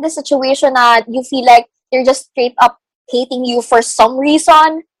you're in this situation na you feel like they're just straight up hating you for some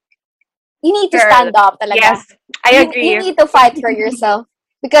reason, you need to stand up talaga. Yes, I agree. You need to fight for yourself.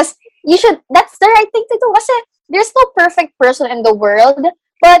 Because that's the right thing to do. Kasi there's no perfect person in the world.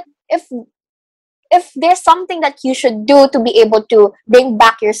 But if there's something that you should do to be able to bring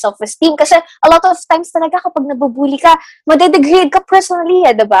back your self-esteem, kasi a lot of times talaga kapag nabubuli ka, madedegrade ka personally,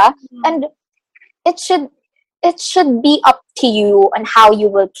 diba? And it should be up to you on how you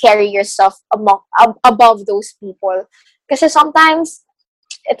will carry yourself above those people. Kasi sometimes,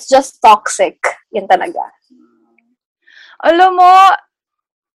 it's just toxic. Yan talaga. Alam mo,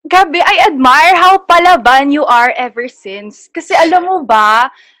 Gabi, I admire how palaban you are ever since. Kasi alam mo ba,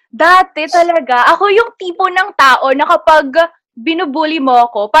 dati talaga, ako yung tipo ng tao na kapag binubuli mo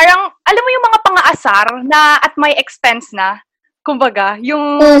ako, parang, alam mo yung mga pang-aasar na at my expense na, Kumbaga,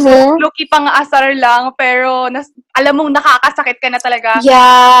 yung Mhm. low-key pang asar lang, pero alam mong nakakasakit ka na talaga.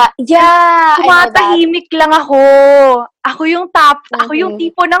 Yeah, I know that. Tumatahimik lang ako. Ako yung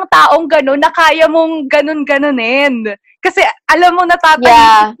tipo ng taong gano'n na kaya mong ganun-ganunin. Kasi alam mo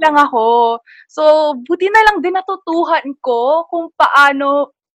natatahimik lang ako. So, buti na lang din natutuhan ko kung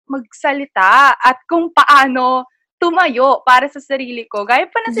paano magsalita at kung paano tumayo para sa sarili ko. Gaya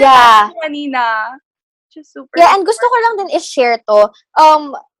pa na sinabi ko kanina. Just super. Yeah, and gusto ko lang din i-share to.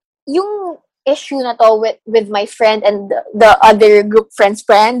 Yung issue na to with my friend and the other group friend's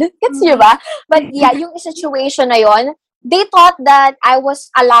friend. Gets nyo ba? But yeah, yung situation na yon, they thought that I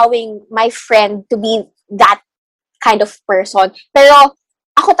was allowing my friend to be that kind of person. Pero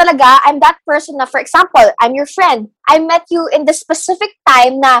ako talaga, I'm that person na, for example, I'm your friend. I met you in the specific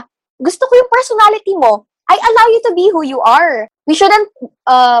time na gusto ko yung personality mo. I allow you to be who you are. We shouldn't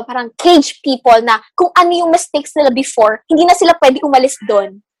parang cage people na kung ano yung mistakes nila before, hindi na sila pwede umalis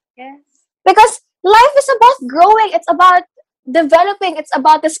doon. Yes. Because life is about growing. It's about developing. It's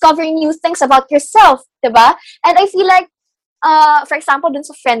about discovering new things about yourself. Diba? And I feel like, for example, dun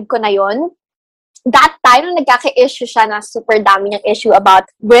sa friend ko na yon, that time, nung nagkaka-issue siya na super dami niyang issue about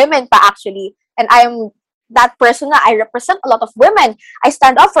women pa actually. And I am that person na I represent a lot of women. I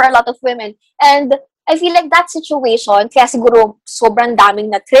stand up for a lot of women. And I feel like that situation, kaya siguro sobrang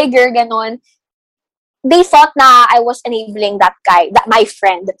daming na-trigger, ganon, they thought na I was enabling that guy, my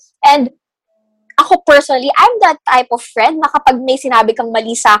friend. And ako personally, I'm that type of friend na kapag may sinabi kang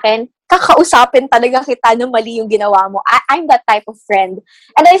mali sa akin, kakausapin talaga kita na mali yung ginawa mo. I'm that type of friend.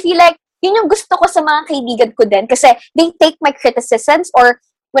 And I feel like, yun yung gusto ko sa mga kaibigan ko din. Kasi they take my criticisms or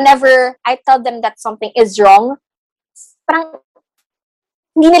whenever I tell them that something is wrong, parang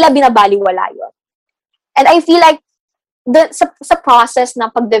hindi nila binabaliwala yun. And I feel like sa process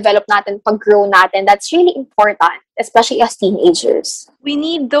ng pag-develop natin, pag-grow natin, that's really important, especially as teenagers. We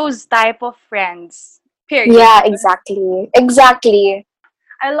need those type of friends. Period. Yeah, exactly. Exactly.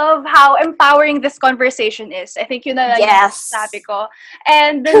 I love how empowering this conversation is. I think yun na lang yung sabi ko.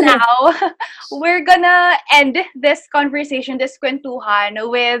 And now, we're gonna end this conversation, this kwentuhan,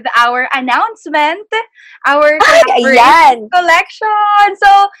 with our announcement, our collection. So,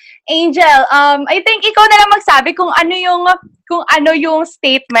 Angel, I think ikaw na lang magsabi kung ano yung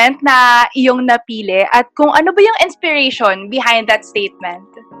statement na iyong napili at kung ano ba yung inspiration behind that statement.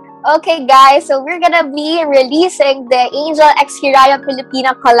 Okay, guys, so we're gonna be releasing the Angel X Hiraya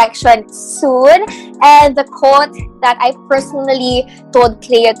Filipina collection soon. And the quote that I personally told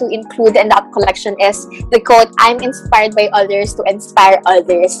Clea to include in that collection is the quote, "I'm inspired by others to inspire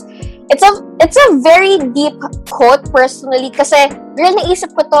others." It's a very deep quote personally kasi girl,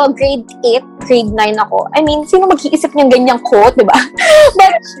 naisip ko to grade 8, grade 9 ako. I mean, sino mag-iisip ng ganyang quote, di ba?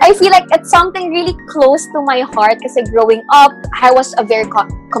 But I feel like it's something really close to my heart kasi growing up, I was a very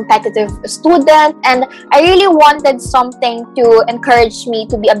competitive student and I really wanted something to encourage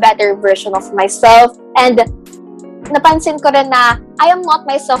me to be a better version of myself. And napansin ko rin na I am not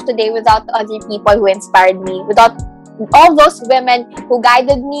myself today without other people who inspired me, without all those women who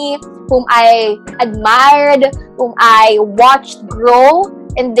guided me, whom I admired, whom I watched grow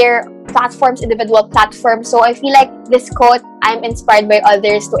in their platforms, individual platforms. So I feel like this quote, "I'm inspired by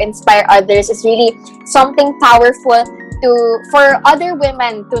others to inspire others," is really something powerful for other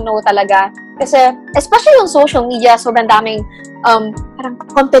women to know talaga. Kasi, especially on social media, sobrang daming parang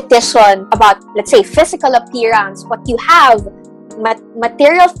competition about, let's say, physical appearance, what you have,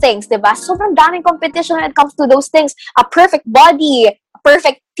 material things, diba? Sobrang daming competition when it comes to those things. A perfect body, a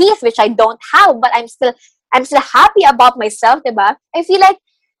perfect teeth, which I don't have, but I'm still happy about myself, diba? I feel like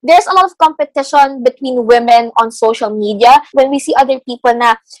there's a lot of competition between women on social media when we see other people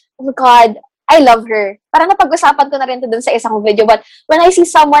na, oh my God, I love her. Parang napag-usapan ko na rin to dun sa isang video, but when I see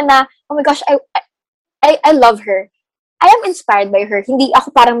someone na, oh my gosh, I love her, I am inspired by her. Hindi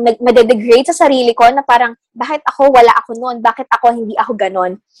ako parang nade-degrade sa sarili ko na parang, bakit ako wala ako noon? Bakit ako hindi ako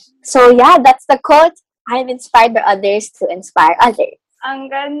ganon? So yeah, that's the quote. I am inspired by others to inspire others.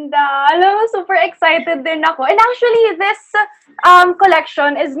 Ang ganda. Alam mo, super excited din ako. And actually, this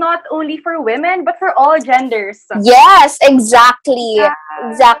collection is not only for women, but for all genders. Yes, exactly. Yeah.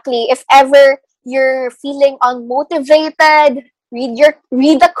 Exactly. If ever you're feeling unmotivated,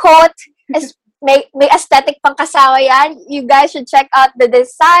 read the quote. May aesthetic pang kasama yan. You guys should check out the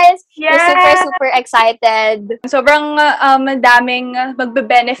designs. Yes. We're super excited. Sobrang daming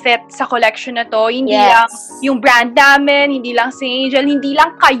magbe-benefit sa collection na to. Hindi lang yung brand namin, hindi lang si Angel, hindi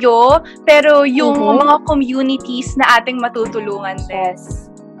lang kayo, pero yung mga communities na ating matutulungan din. Yes.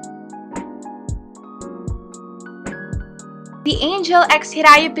 The Angel X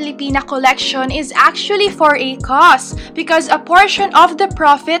Hiraya Pilipina collection is actually for a cause because a portion of the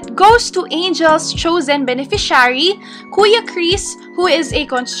profit goes to Angel's chosen beneficiary, Kuya Chris, who is a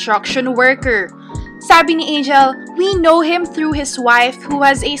construction worker. Sabi ni Angel, we know him through his wife who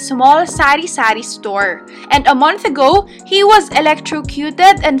has a small sari-sari store. And a month ago, he was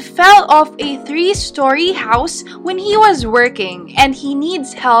electrocuted and fell off a 3-story house when he was working and he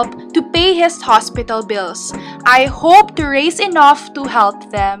needs help to pay his hospital bills. I hope to raise enough to help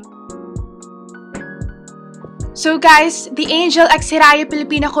them. So guys, the Angel X Hiraya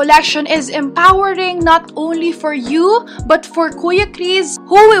Pilipina collection is empowering not only for you, but for Kuya Chris,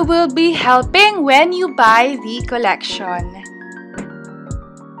 who we will be helping when you buy the collection.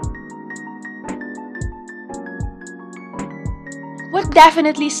 What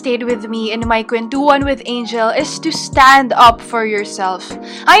definitely stayed with me in my Kwentuhan with Angel is to stand up for yourself.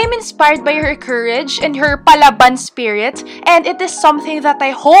 I am inspired by her courage and her palaban spirit, and it is something that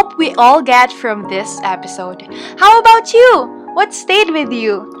I hope we all get from this episode. How about you? What stayed with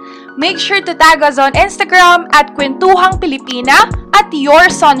you? Make sure to tag us on Instagram at Kwentuhang Pilipina, at Your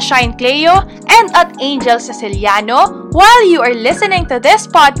Sunshine Cleo, and at Angel Ceciliano while you are listening to this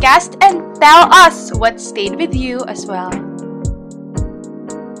podcast, and tell us what stayed with you as well.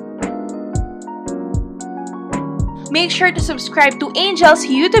 Make sure to subscribe to Angel's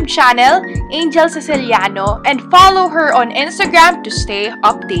YouTube channel, Angel Ceciliano, and follow her on Instagram to stay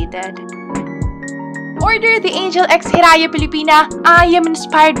updated. Order the Angel X Hiraya Pilipina, I Am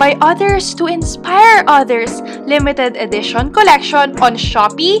Inspired by Others to Inspire Others limited edition collection on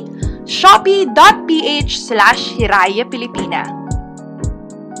Shopee, shopee.ph/Hiraya Pilipina.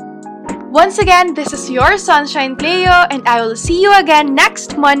 Once again, this is your Sunshine Cleo, and I will see you again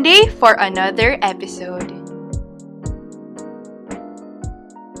next Monday for another episode.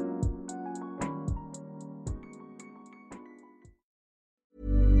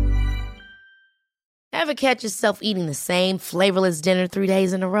 Ever catch yourself eating the same flavorless dinner 3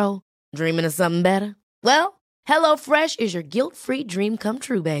 days in a row? Dreaming of something better? Well, HelloFresh is your guilt-free dream come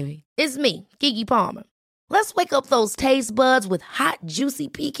true, baby. It's me, Keke Palmer. Let's wake up those taste buds with hot, juicy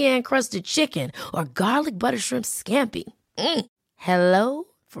pecan-crusted chicken or garlic butter shrimp scampi. Hello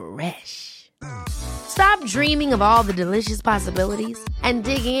Fresh. Stop dreaming of all the delicious possibilities and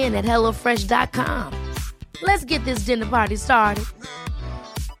dig in at HelloFresh.com. Let's get this dinner party started.